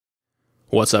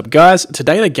What's up guys,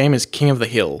 today the game is King of the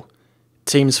Hill.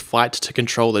 Teams fight to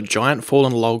control the giant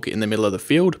fallen log in the middle of the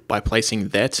field by placing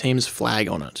their team's flag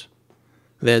on it.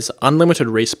 There's unlimited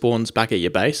respawns back at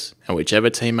your base, and whichever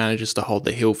team manages to hold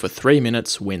the hill for 3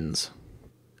 minutes wins.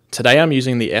 Today I'm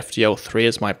using the FDL-3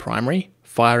 as my primary,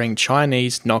 firing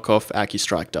Chinese knockoff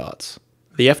AccuStrike darts.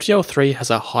 The FDL-3 has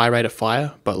a high rate of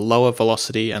fire, but lower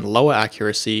velocity and lower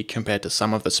accuracy compared to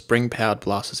some of the spring-powered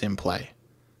blasters in play.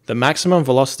 The maximum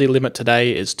velocity limit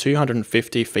today is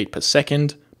 250 feet per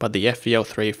second, but the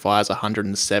FDL-3 fires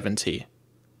 170.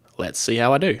 Let's see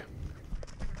how I do.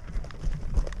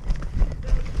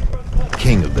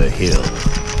 King of the Hill.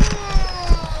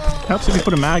 Helps if you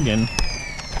put a mag in.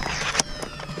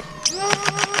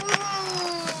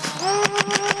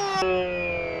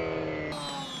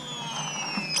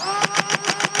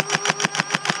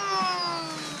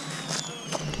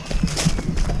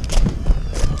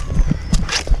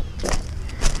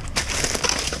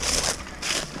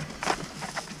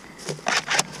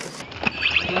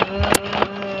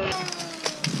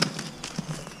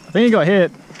 I think he got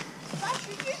hit.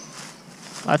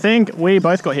 I think we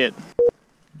both got hit.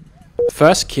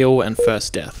 First kill and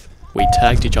first death. We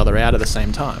tagged each other out at the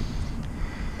same time.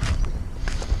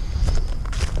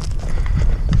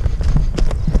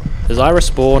 As I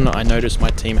respawn, I notice my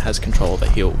team has control of the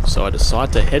hill, so I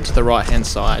decide to head to the right hand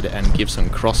side and give some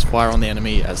crossfire on the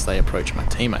enemy as they approach my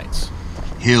teammates.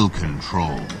 Hill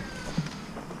control.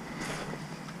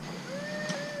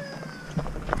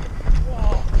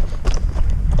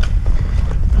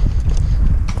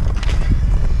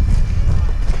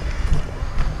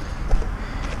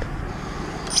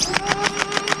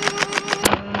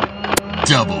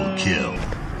 Double kill.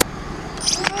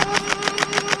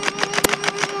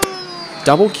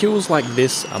 Double kills like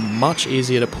this are much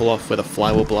easier to pull off with a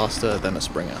flywheel blaster than a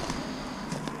springer.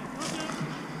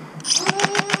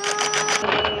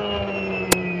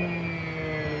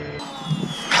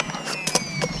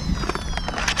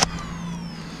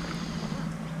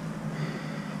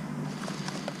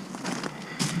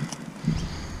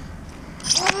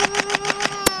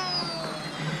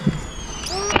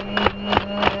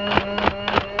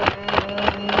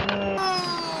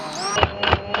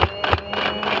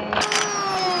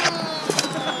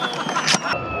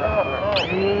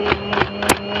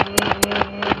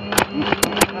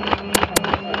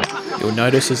 You'll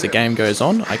notice as the game goes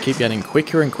on, I keep getting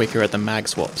quicker and quicker at the mag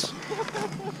swaps.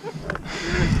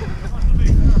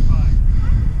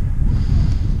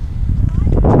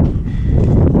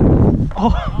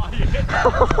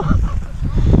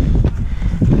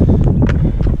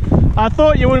 I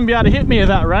thought you wouldn't be able to hit me at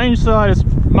that range, so I just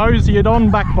moseyed on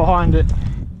back behind it.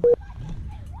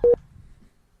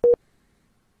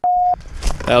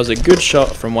 That was a good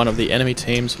shot from one of the enemy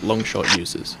team's long shot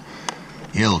users.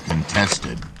 Hill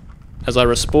contested. As I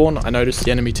respawn, I notice the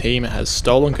enemy team has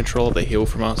stolen control of the hill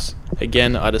from us.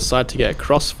 Again, I decide to get a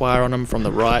crossfire on them from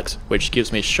the right, which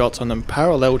gives me shots on them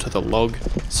parallel to the log,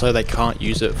 so they can't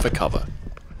use it for cover.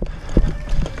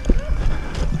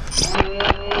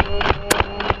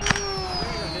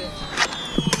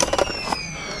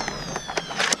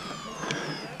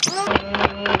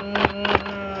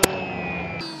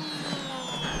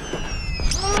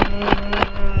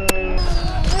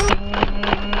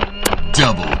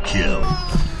 Double kill.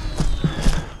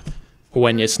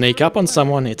 When you sneak up on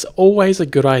someone, it's always a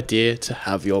good idea to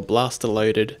have your blaster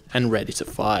loaded and ready to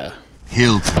fire.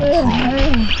 Hill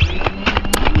control.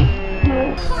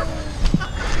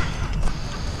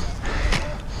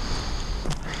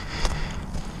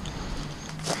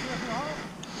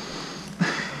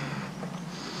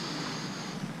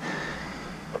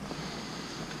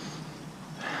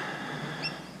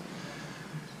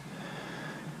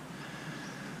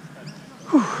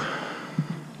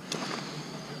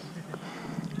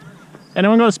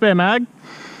 Anyone got a spare mag?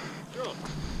 Sure.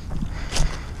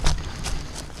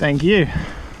 Thank you.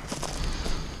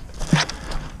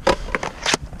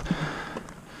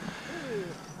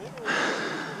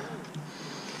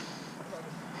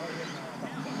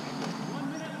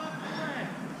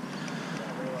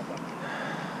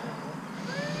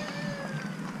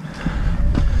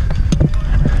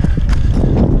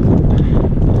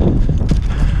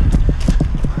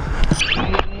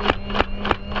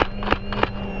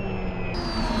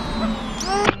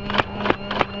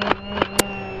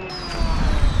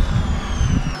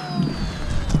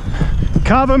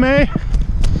 Cover me!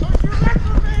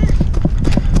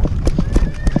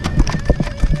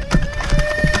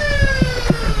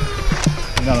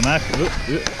 Another match.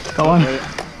 Come on.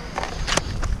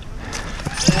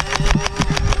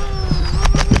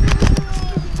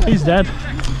 He's dead.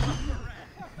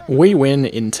 We win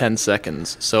in 10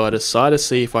 seconds, so I decide to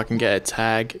see if I can get a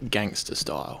tag gangster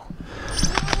style.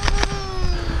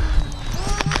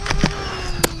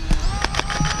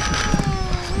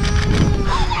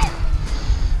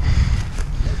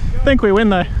 I think we win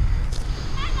though. 10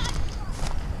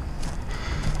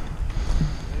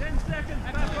 seconds,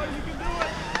 Pablo, you can do it.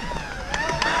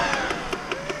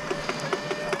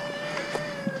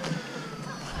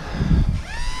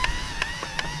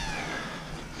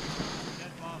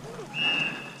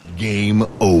 Game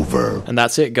over. And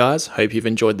that's it, guys. Hope you've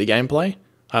enjoyed the gameplay.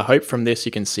 I hope from this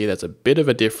you can see there's a bit of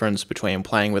a difference between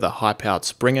playing with a high-powered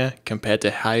Springer compared to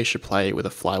how you should play with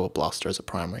a Flywheel Blaster as a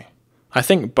primary. I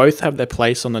think both have their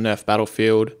place on the Nerf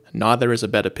battlefield, neither is a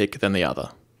better pick than the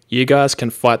other. You guys can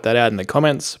fight that out in the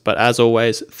comments, but as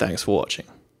always, thanks for watching.